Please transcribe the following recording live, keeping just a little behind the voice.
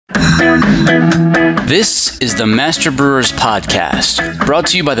This is the Master Brewers Podcast, brought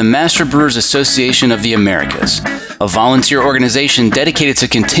to you by the Master Brewers Association of the Americas, a volunteer organization dedicated to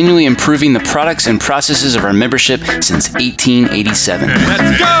continually improving the products and processes of our membership since 1887.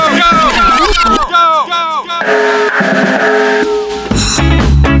 Let's go!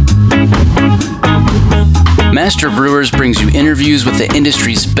 Master Brewers brings you interviews with the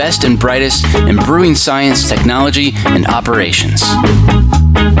industry's best and brightest in brewing science, technology, and operations.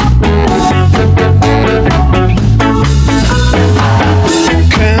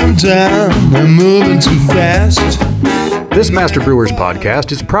 Calm down, I'm moving too fast. This Master Brewers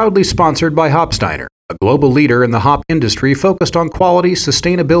podcast is proudly sponsored by Hopsteiner, a global leader in the hop industry focused on quality,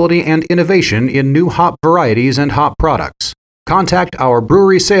 sustainability, and innovation in new hop varieties and hop products. Contact our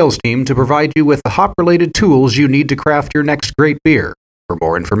brewery sales team to provide you with the hop-related tools you need to craft your next great beer. For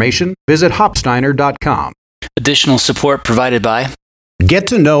more information, visit hopsteiner.com. Additional support provided by Get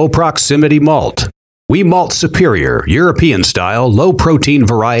to know Proximity Malt. We malt superior, European-style, low-protein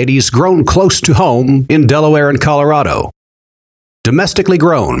varieties grown close to home in Delaware and Colorado. Domestically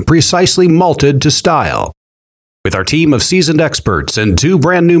grown, precisely malted to style. With our team of seasoned experts and 2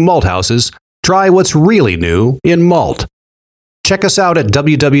 brand-new malt houses, try what's really new in malt. Check us out at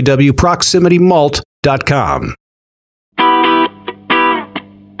www.proximitymalt.com.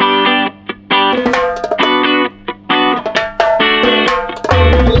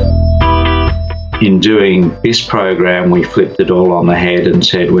 In doing this program, we flipped it all on the head and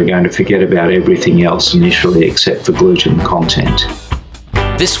said we're going to forget about everything else initially except for gluten content.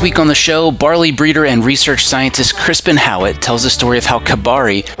 This week on the show, barley breeder and research scientist Crispin Howitt tells the story of how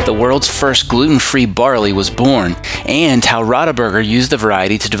Kabari, the world's first gluten-free barley, was born, and how Rotterberger used the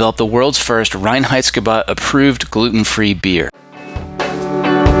variety to develop the world's first Reinheitsgebot-approved gluten-free beer.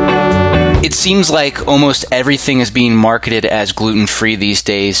 It seems like almost everything is being marketed as gluten-free these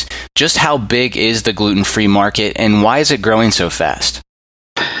days. Just how big is the gluten-free market, and why is it growing so fast?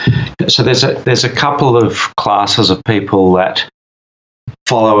 So there's a couple of classes of people that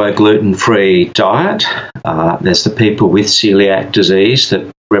follow a gluten-free diet. There's the people with celiac disease that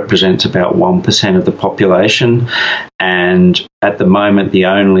represents about 1% of the population, and at the moment the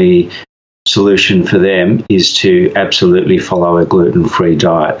only solution for them is to absolutely follow a gluten-free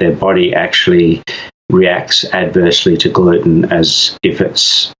diet. Their body actually reacts adversely to gluten as if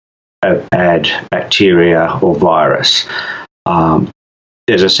it's a bad bacteria or virus.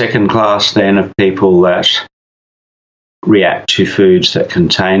 There's a second class then of people that react to foods that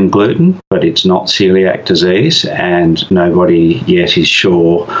contain gluten, but it's not celiac disease, and nobody yet is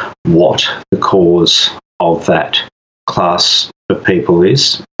sure what the cause of that class of people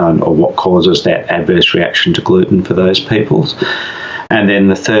is, or what causes that adverse reaction to gluten for those people. And then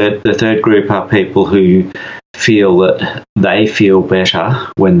the third group are people who feel that they feel better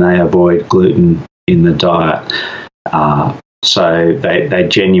when they avoid gluten in the diet. So they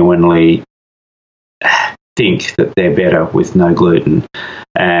genuinely think that they're better with no gluten.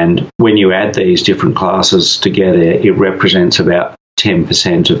 And when you add these different classes together, it represents about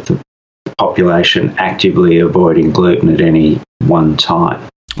 10% of the population actively avoiding gluten at any one time.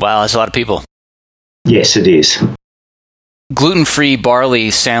 Wow, that's a lot of people. Yes, it is. Gluten-free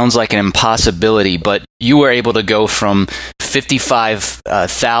barley sounds like an impossibility, but you were able to go from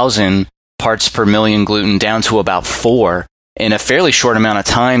 55,000 parts per million gluten down to about 4 in a fairly short amount of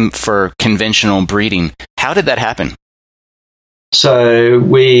time for conventional breeding. How did that happen? So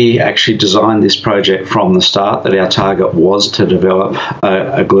we actually designed this project from the start that our target was to develop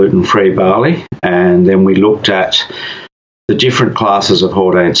a gluten-free barley, and then we looked at the different classes of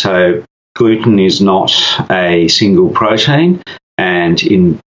hordein. So gluten is not a single protein, and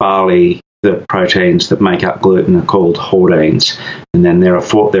in barley the proteins that make up gluten are called hordeins. And then there are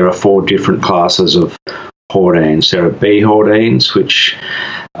four different classes of hordeins. There are B hordeins, which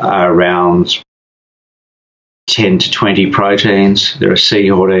are around 10 to 20 proteins. There are C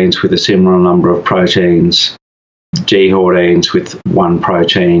hordeins with a similar number of proteins, G hordeins with 1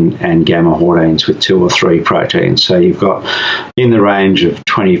 protein, and gamma hordeins with 2 or 3 proteins. So you've got in the range of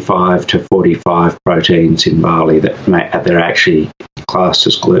 25 to 45 proteins in barley that they're actually classed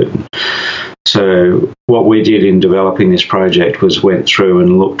as gluten. So what we did in developing this project was went through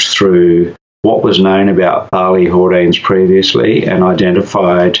and looked through what was known about barley hordeins previously and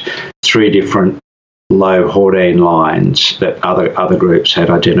identified 3 different low hordein lines that other groups had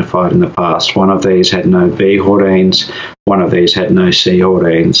identified in the past. One of these had no B hordeins, one of these had no C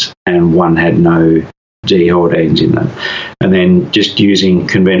hordeins, and one had no D hordeins in them. And then just using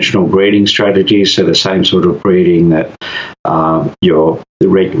conventional breeding strategies, so the same sort of breeding that the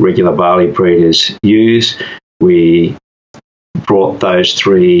regular barley breeders use, we brought those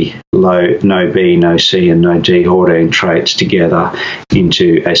three no B, no C and no D hordein traits together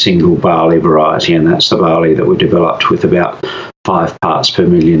into a single barley variety, and that's the barley that we developed with about 5 parts per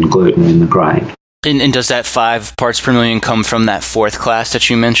million gluten in the grain. And does that 5 parts per million come from that fourth class that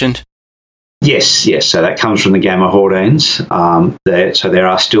you mentioned? Yes. So that comes from the gamma hordeins. So there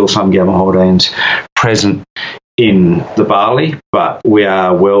are still some gamma hordeins present in the barley, but we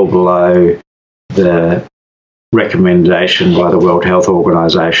are well below the recommendation by the World Health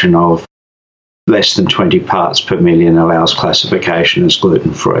Organization of less than 20 parts per million allows classification as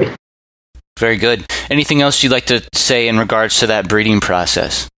gluten-free. Very good. Anything else you'd like to say in regards to that breeding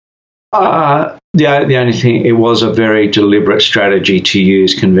process? The only thing, it was a very deliberate strategy to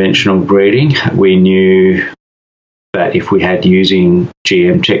use conventional breeding. We knew that if we had using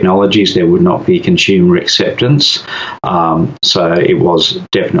GM technologies, there would not be consumer acceptance. So it was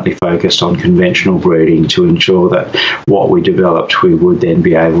definitely focused on conventional breeding to ensure that what we developed, we would then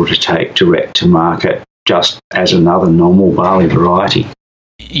be able to take direct to market just as another normal barley variety.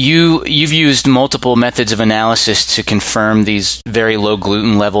 You've used multiple methods of analysis to confirm these very low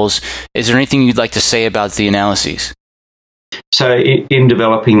gluten levels. Is there anything you'd like to say about the analyses? So in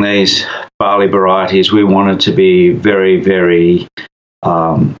developing these barley varieties, we wanted to be very, very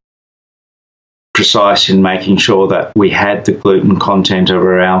precise in making sure that we had the gluten content of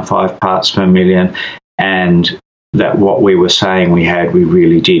around 5 parts per million, and that what we were saying we had, we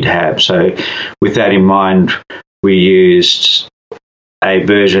really did have. So with that in mind, we used a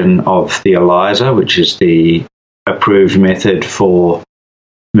version of the ELISA, which is the approved method for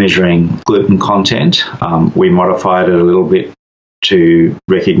measuring gluten content. We modified it a little bit to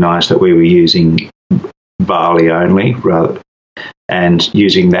recognise that we were using barley only, and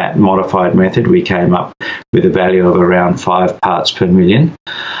using that modified method, we came up with a value of around 5 parts per million.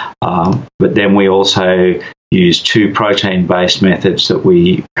 But then we also used 2 protein-based methods that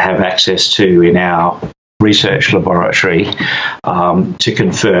we have access to in our research laboratory to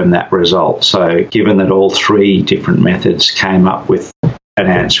confirm that result. So given that all 3 different methods came up with an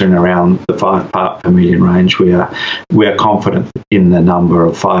answer in around the 5 part per million range, we are confident in the number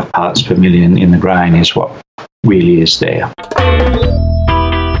of 5 parts per million in the grain is what really is there.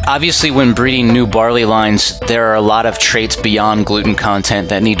 Obviously, when breeding new barley lines, there are a lot of traits beyond gluten content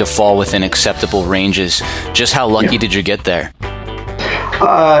that need to fall within acceptable ranges. Just how lucky did you get there?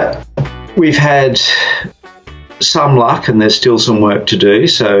 We've had some luck, and there's still some work to do.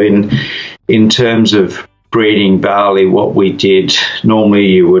 So in terms of breeding barley, what we did, normally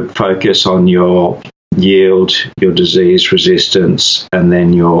you would focus on your yield, your disease resistance, and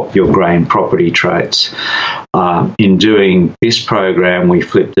then your grain property traits. In doing this program, we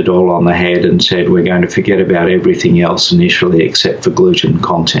flipped it all on the head and said we're going to forget about everything else initially except for gluten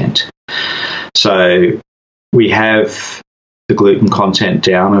content. So we have the gluten content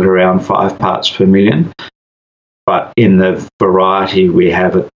down at around 5 parts per million. But in the variety we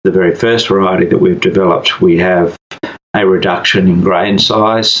have, the very first variety that we've developed, we have a reduction in grain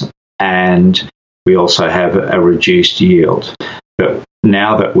size, and we also have a reduced yield. But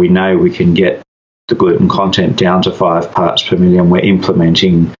now that we know we can get the gluten content down to 5 parts per million, we're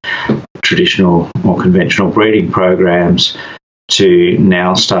implementing traditional or conventional breeding programs to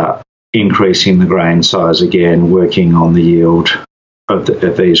now start increasing the grain size again, working on the yield of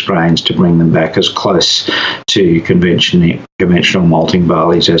these grains to bring them back as close to conventional malting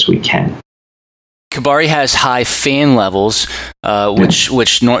barleys as we can. Kibari has high FAN levels,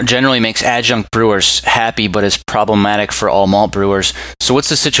 which generally makes adjunct brewers happy, but is problematic for all malt brewers. So what's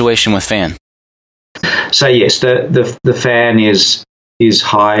the situation with FAN? So yes, the FAN is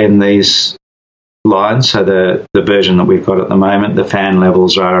high in these lines. So the version that we've got at the moment, the FAN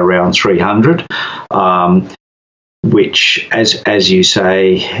levels are around 300. Which, as you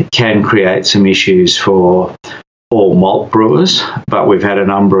say, can create some issues for all malt brewers. But we've had a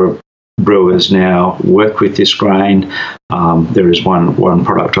number of brewers now work with this grain. There is one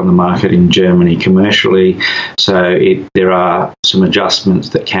product on the market in Germany commercially. So there are some adjustments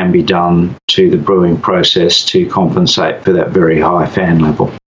that can be done to the brewing process to compensate for that very high FAN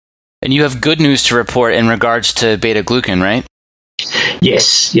level. And you have good news to report in regards to beta-glucan, right?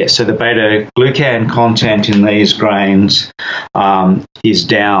 Yes. So the beta-glucan content in these grains is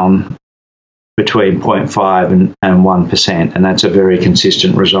down between 0.5 and 1%, and that's a very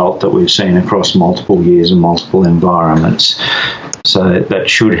consistent result that we've seen across multiple years and multiple environments. So that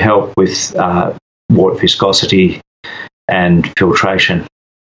should help with wort viscosity and filtration.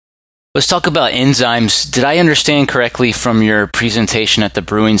 Let's talk about enzymes. Did I understand correctly from your presentation at the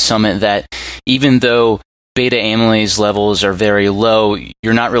Brewing Summit that even though beta amylase levels are very low,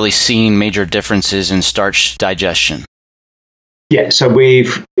 you're not really seeing major differences in starch digestion? Yeah, so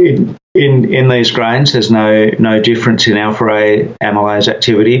we've in these grains, there's no difference in alpha amylase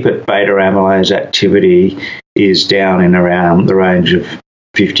activity, but beta amylase activity is down in around the range of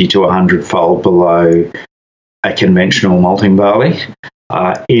 50 to 100-fold below a conventional malting barley.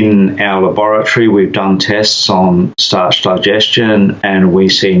 In our laboratory, we've done tests on starch digestion, and we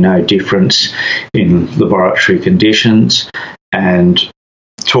see no difference in laboratory conditions. And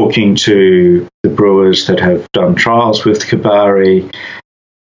talking to the brewers that have done trials with Kibari,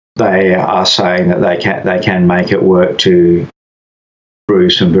 they are saying that they can make it work to brew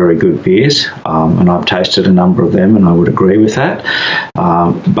some very good beers, and I've tasted a number of them, and I would agree with that.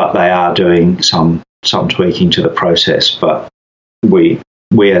 But they are doing some tweaking to the process. But we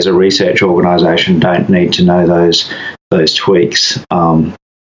as a research organisation don't need to know those tweaks that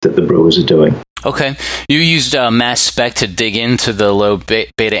the brewers are doing. Okay. You used mass spec to dig into the low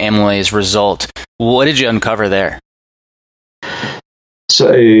beta amylase result. What did you uncover there?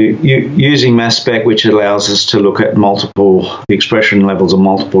 So using mass spec, which allows us to look at multiple expression levels of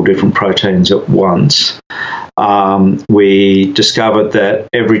multiple different proteins at once, we discovered that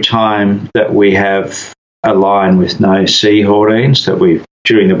every time that we have a line with no C-hordenes,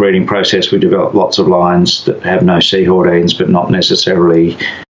 during the breeding process we develop lots of lines that have no C-hordenes, but not necessarily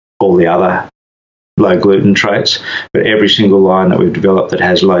all the other low gluten traits, but every single line that we've developed that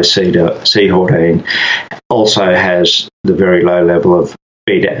has low C-hordene also has the very low level of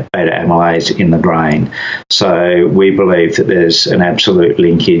beta amylase in the grain. So we believe that there's an absolute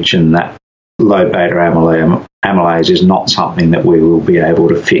linkage, and that low beta amylase is not something that we will be able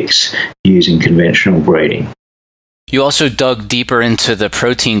to fix using conventional breeding. You also dug deeper into the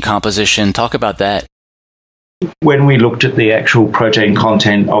protein composition. Talk about that. When we looked at the actual protein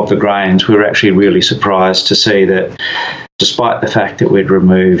content of the grains, we were actually really surprised to see that despite the fact that we'd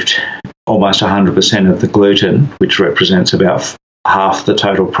removed almost 100% of the gluten, which represents about half the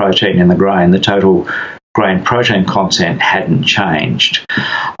total protein in the grain, the total grain protein content hadn't changed.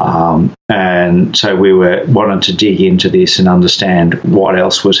 And so we wanted to dig into this and understand what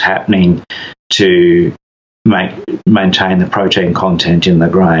else was happening to maintain the protein content in the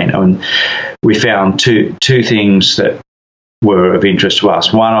grain. And we found two things that were of interest to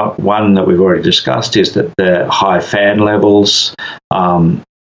us. One that we've already discussed is that the high FAN levels,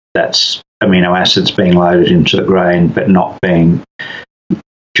 that's amino acids being loaded into the grain but not being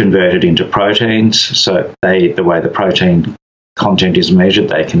converted into proteins. So the way the protein content is measured,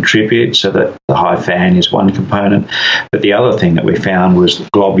 they contribute, so that the high FAN is one component. But the other thing that we found was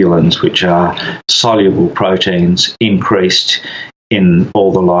globulins, which are soluble proteins, increased in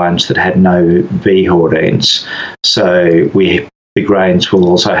all the lines that had no B-hordenes. So the grains will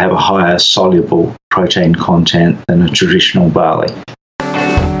also have a higher soluble protein content than a traditional barley.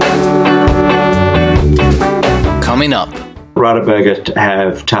 Coming up, Radeberger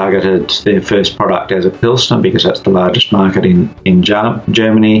have targeted their first product as a Pilsner because that's the largest market in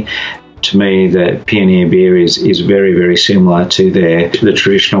Germany. To me, the Pioneer beer is very, very similar to the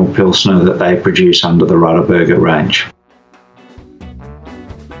traditional Pilsner that they produce under the Radeberger range.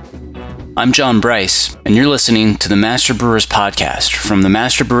 I'm John Bryce, and you're listening to the Master Brewers Podcast from the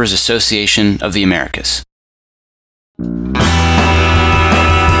Master Brewers Association of the Americas.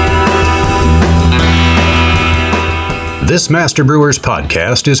 This Master Brewers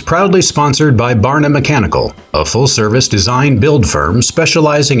Podcast is proudly sponsored by Barna Mechanical, a full-service design-build firm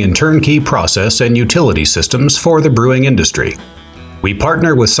specializing in turnkey process and utility systems for the brewing industry. We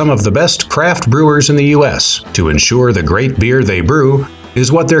partner with some of the best craft brewers in the U.S. to ensure the great beer they brew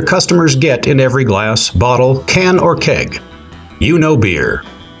is what their customers get in every glass, bottle, can, or keg. You know beer.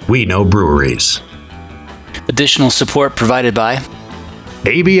 We know breweries. Additional support provided by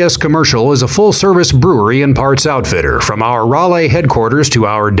ABS Commercial is a full-service brewery and parts outfitter. From our Raleigh headquarters to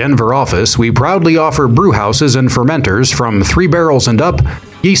our Denver office, we proudly offer brew houses and fermenters from 3 barrels and up,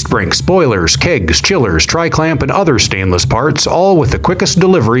 yeast brinks, boilers, kegs, chillers, tri-clamp, and other stainless parts, all with the quickest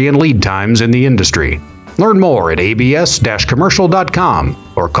delivery and lead times in the industry. Learn more at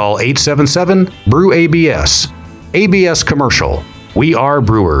abs-commercial.com or call 877-BREW-ABS. ABS Commercial. We are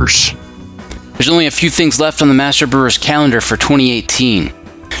brewers. There's only a few things left on the Master Brewers calendar for 2018.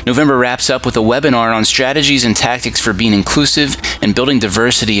 November wraps up with a webinar on strategies and tactics for being inclusive and building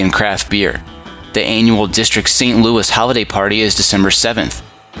diversity in craft beer. The annual District St. Louis holiday party is December 7th.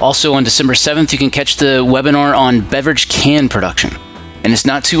 Also on December 7th, you can catch the webinar on beverage can production. And it's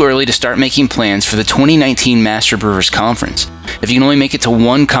not too early to start making plans for the 2019 Master Brewers Conference. If you can only make it to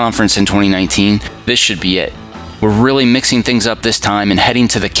one conference in 2019, this should be it. We're really mixing things up this time and heading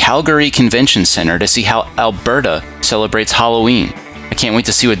to the Calgary Convention Center to see how Alberta celebrates Halloween. I can't wait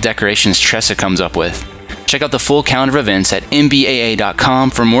to see what decorations Tressa comes up with. Check out the full calendar of events at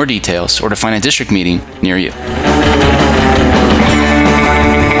mbaa.com for more details or to find a district meeting near you.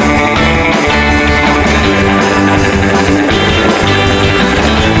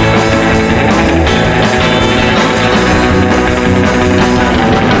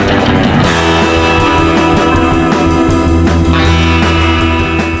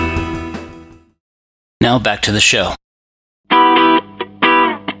 Now back to the show.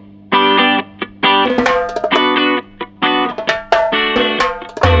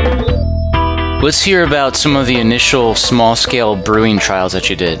 Let's hear about some of the initial small-scale brewing trials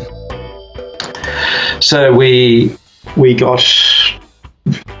that you did. So we got,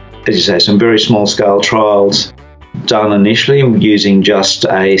 as you say, some very small-scale trials done initially using just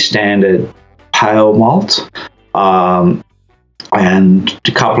a standard pale malt. And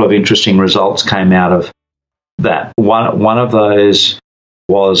a couple of interesting results came out of that. One of those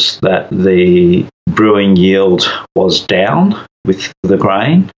was that the brewing yield was down with the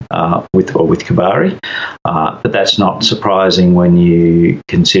grain, with Kibari, but that's not surprising when you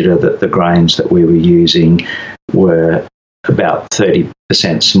consider that the grains that we were using were about 30%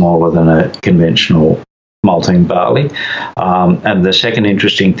 smaller than a conventional malting barley. And the second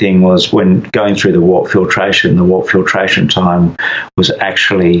interesting thing was when going through the wort filtration time was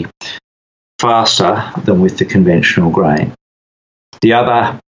actually faster than with the conventional grain. The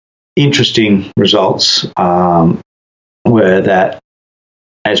other interesting results were that,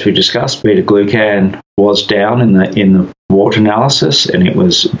 as we discussed, beta-glucan was down in the wort analysis, and it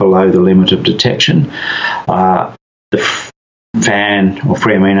was below the limit of detection. The FAN or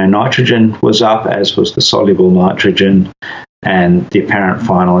free amino nitrogen was up, as was the soluble nitrogen, and the apparent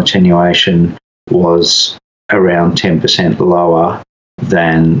final attenuation was around 10% lower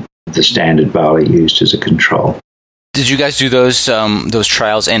than the standard barley used as a control. Did you guys do those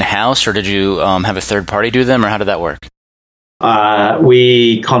trials in-house, or did you have a third party do them, or how did that work?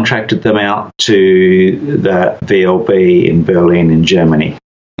 We contracted them out to the VLB in Berlin in Germany.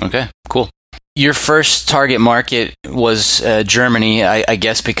 Okay, cool. Your first target market was Germany, I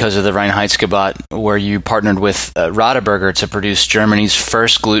guess because of the Reinheitsgebot, where you partnered with Radeberger to produce Germany's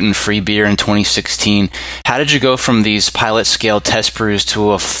first gluten-free beer in 2016. How did you go from these pilot-scale test brews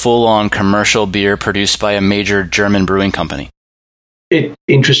to a full-on commercial beer produced by a major German brewing company?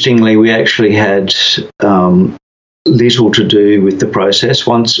 Interestingly, we actually had little to do with the process.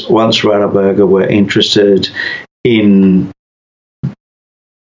 Once Radeberger were interested in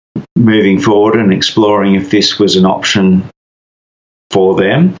moving forward and exploring if this was an option for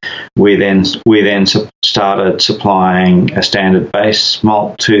them, we then started supplying a standard base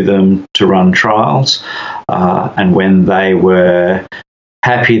malt to them to run trials, and when they were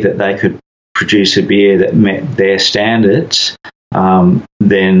happy that they could produce a beer that met their standards,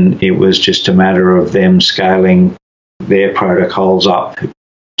 then it was just a matter of them scaling their protocols up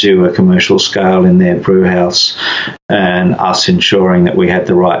to a commercial scale in their brew house, and us ensuring that we had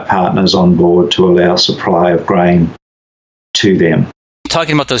the right partners on board to allow supply of grain to them.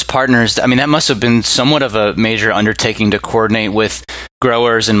 Talking about those partners, I mean, that must have been somewhat of a major undertaking to coordinate with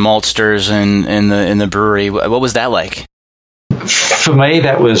growers and maltsters in the brewery. What was that like? For me,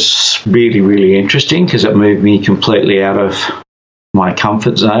 that was really, really interesting because it moved me completely out of my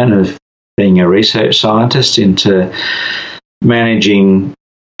comfort zone of being a research scientist into managing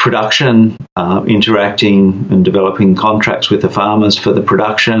production, interacting and developing contracts with the farmers for the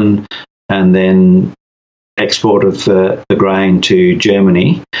production, and then export of the grain to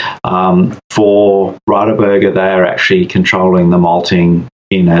Germany. For Radeberger, they are actually controlling the malting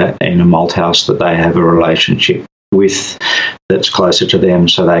in a malt house that they have a relationship with that's closer to them,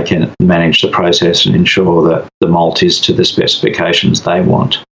 so they can manage the process and ensure that the malt is to the specifications they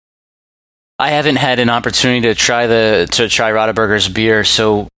want. I haven't had an opportunity to try Radeberger's beer,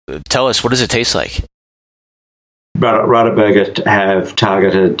 so tell us, what does it taste like? Radeberger have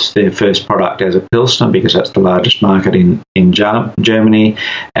targeted their first product as a Pilsner because that's the largest market in Germany,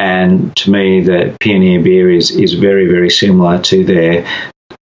 and to me the Pioneer beer is very, very similar to the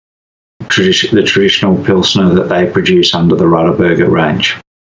traditional Pilsner that they produce under the Radeberger range.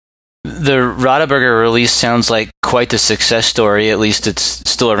 The Radeberger release sounds like quite the success story. At least it's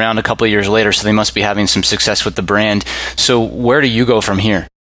still around a couple of years later, so they must be having some success with the brand. So where do you go from here?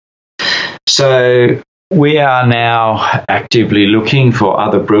 So we are now actively looking for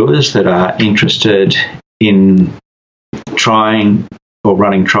other brewers that are interested in trying or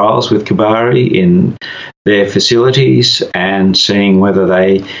running trials with Kibari in their facilities and seeing whether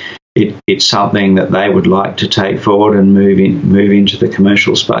it's something that they would like to take forward and move into the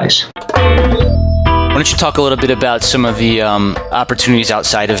commercial space. Why don't you talk a little bit about some of the opportunities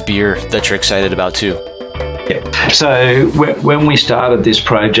outside of beer that you're excited about too? So when we started this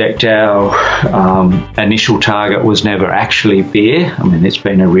project, our initial target was never actually beer. I mean, it's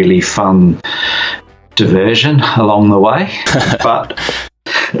been a really fun diversion along the way, but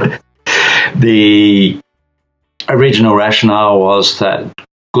the original rationale was that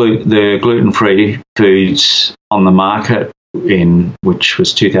the gluten-free foods on the market, which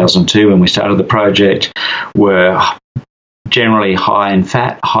was 2002 when we started the project, were generally high in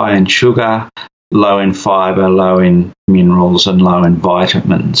fat, high in sugar, low in fibre, low in minerals and low in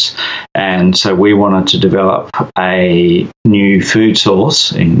vitamins. And so we wanted to develop a new food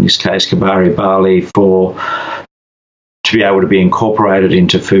source, in this case Kubari barley, to be able to be incorporated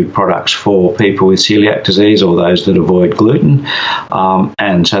into food products for people with celiac disease or those that avoid gluten,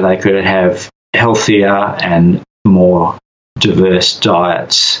 and so they could have healthier and more diverse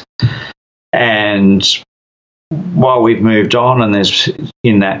diets. And while we've moved on, and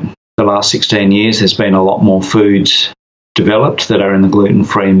the last 16 years, there's been a lot more foods developed that are in the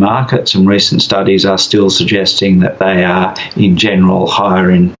gluten-free market. Some recent studies are still suggesting that they are, in general, higher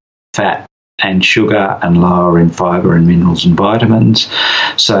in fat and sugar and lower in fibre and minerals and vitamins.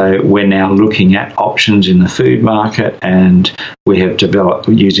 So we're now looking at options in the food market, and we have developed,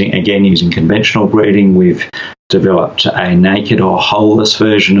 using conventional breeding, we've developed a naked or wholeless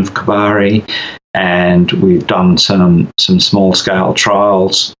version of Kubari, and we've done some small-scale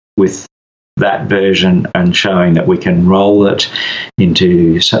trials with that version and showing that we can roll it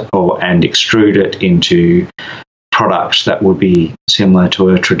into and extrude it into products that would be similar to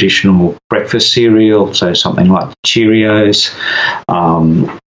a traditional breakfast cereal, so something like Cheerios,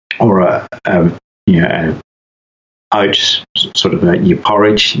 or a oats, sort of your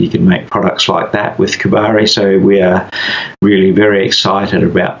porridge. You can make products like that with Kubari. So we are really very excited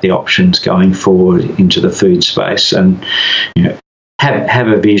about the options going forward into the food space, and have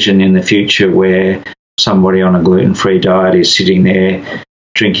a vision in the future where somebody on a gluten-free diet is sitting there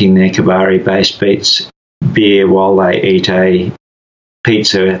drinking their Kubari-based beer while they eat a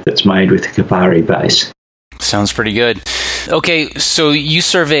pizza that's made with a Kubari base. Sounds pretty good. Okay, so you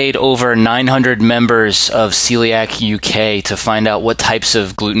surveyed over 900 members of Celiac UK to find out what types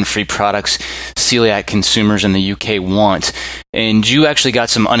of gluten-free products celiac consumers in the UK want, and you actually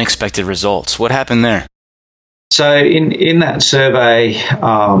got some unexpected results. What happened there? So in that survey,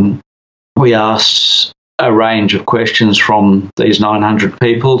 we asked a range of questions from these 900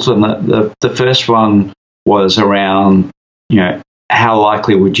 people, and the first one was around, how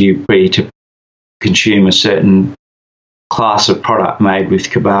likely would you be to consume a certain class of product made with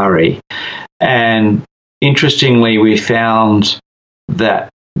Kubari? And interestingly, we found that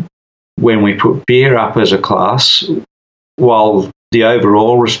when we put beer up as a class, while the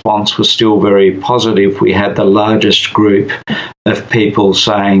overall response was still very positive, we had the largest group of people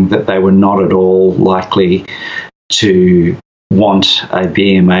saying that they were not at all likely to want a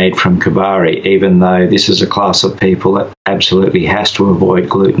beer made from Kubari, even though this is a class of people that absolutely has to avoid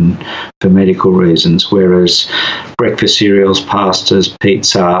gluten for medical reasons, whereas breakfast cereals, pastas,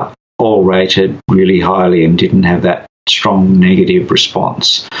 pizza, all rated really highly and didn't have that strong negative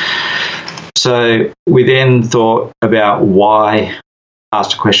response. So we then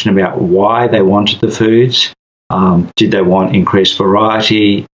asked a question about why they wanted the foods. Did they want increased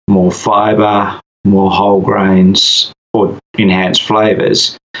variety, more fibre, more whole grains, or enhanced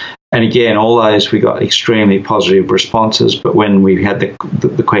flavours? And again, all those, we got extremely positive responses. But when we had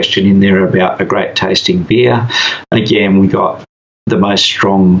the question in there about a great tasting beer, again, we got the most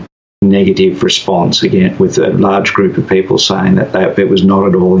strong negative response, again, with a large group of people saying that it was not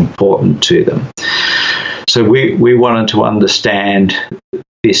at all important to them. So we wanted to understand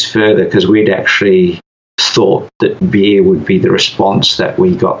this further, because we'd actually thought that beer would be the response that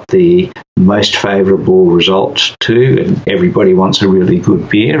we got the most favourable result to, and everybody wants a really good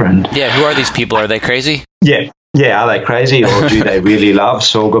beer. And who are these people? Are they crazy? Yeah, are they crazy, or do they really love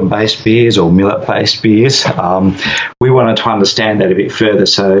sorghum-based beers or millet-based beers? We wanted to understand that a bit further,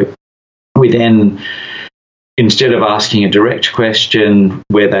 so we then, instead of asking a direct question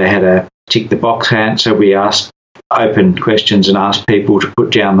where they had a tick-the-box answer, we asked open questions and asked people to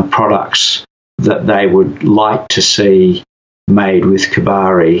put down the products that they would like to see made with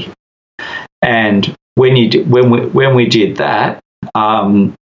Kubari. And when we did that,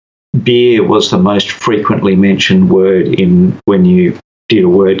 beer was the most frequently mentioned word when you did a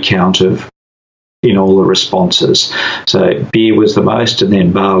word count in all the responses. So beer was the most, and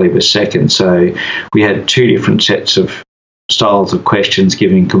then barley was second. So we had two different sets of styles of questions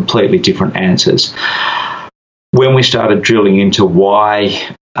giving completely different answers. When we started drilling into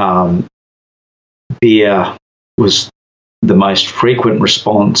why beer was the most frequent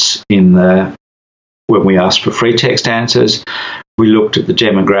response in the when we asked for free text answers, we looked at the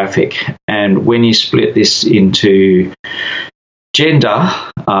demographic. And when you split this into gender,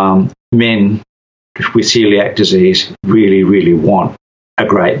 men with celiac disease really, really want a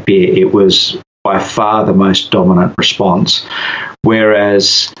great beer. It was by far the most dominant response.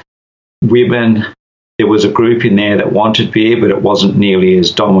 Whereas women, there was a group in there that wanted beer, but it wasn't nearly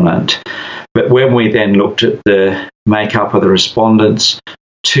as dominant. But when we then looked at the makeup of the respondents,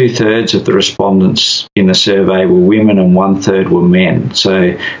 2/3 of the respondents in the survey were women and 1/3 were men.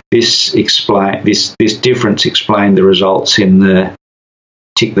 So this difference explained the results in the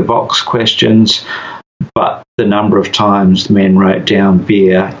tick the box questions, but the number of times men wrote down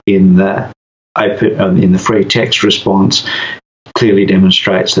beer in the free text response clearly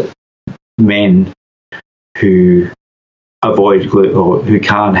demonstrates that men who avoid gluten or who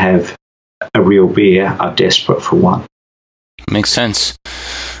can't have a real beer are desperate for one. Makes sense.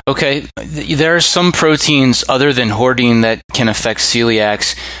 Okay, there are some proteins other than hordein that can affect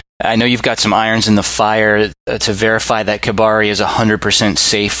celiacs. I know you've got some irons in the fire to verify that Kibari is 100%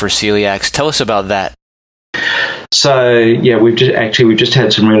 safe for celiacs. Tell us about that. So, yeah, we've just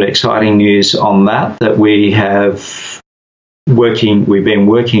had some really exciting news on that we have we've been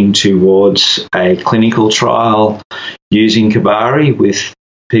working towards a clinical trial using Kibari with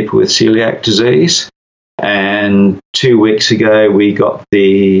people with celiac disease. And 2 weeks ago, we got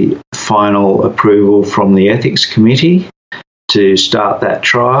the final approval from the ethics committee to start that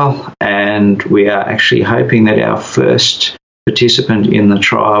trial. And we are actually hoping that our first participant in the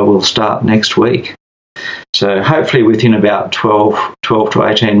trial will start next week. So hopefully within about 12 to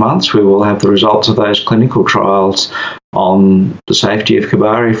 18 months, we will have the results of those clinical trials on the safety of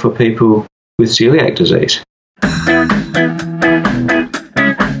Kibari for people with celiac disease.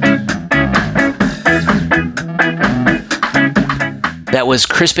 That was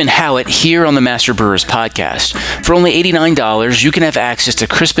Crispin Howett here on the Master Brewers Podcast. For only $89, you can have access to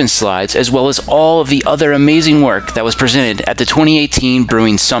Crispin's slides as well as all of the other amazing work that was presented at the 2018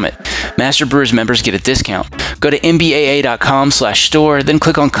 Brewing Summit. Master Brewers members get a discount. Go to mbaa.com/store, then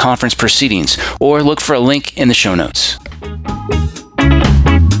click on Conference Proceedings, or look for a link in the show notes.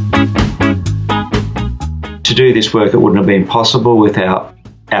 To do this work, it wouldn't have been possible without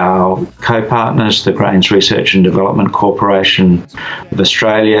our co-partners, the Grains Research and Development Corporation of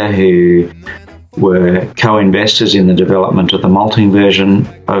Australia, who were co-investors in the development of the malting version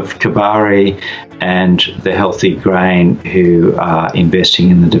of Kibari, and the Healthy Grain, who are investing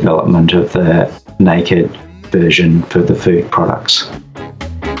in the development of the naked version for the food products.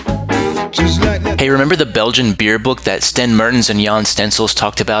 Hey, remember the Belgian beer book that Sten Mertens and Jan Stencils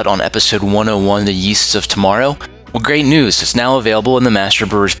talked about on episode 101, The Yeasts of Tomorrow? Well, great news. It's now available in the Master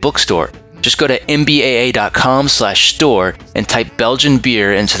Brewers bookstore. Just go to mbaa.com/store and type Belgian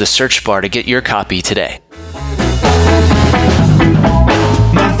beer into the search bar to get your copy today.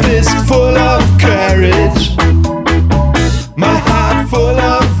 My fist full of courage.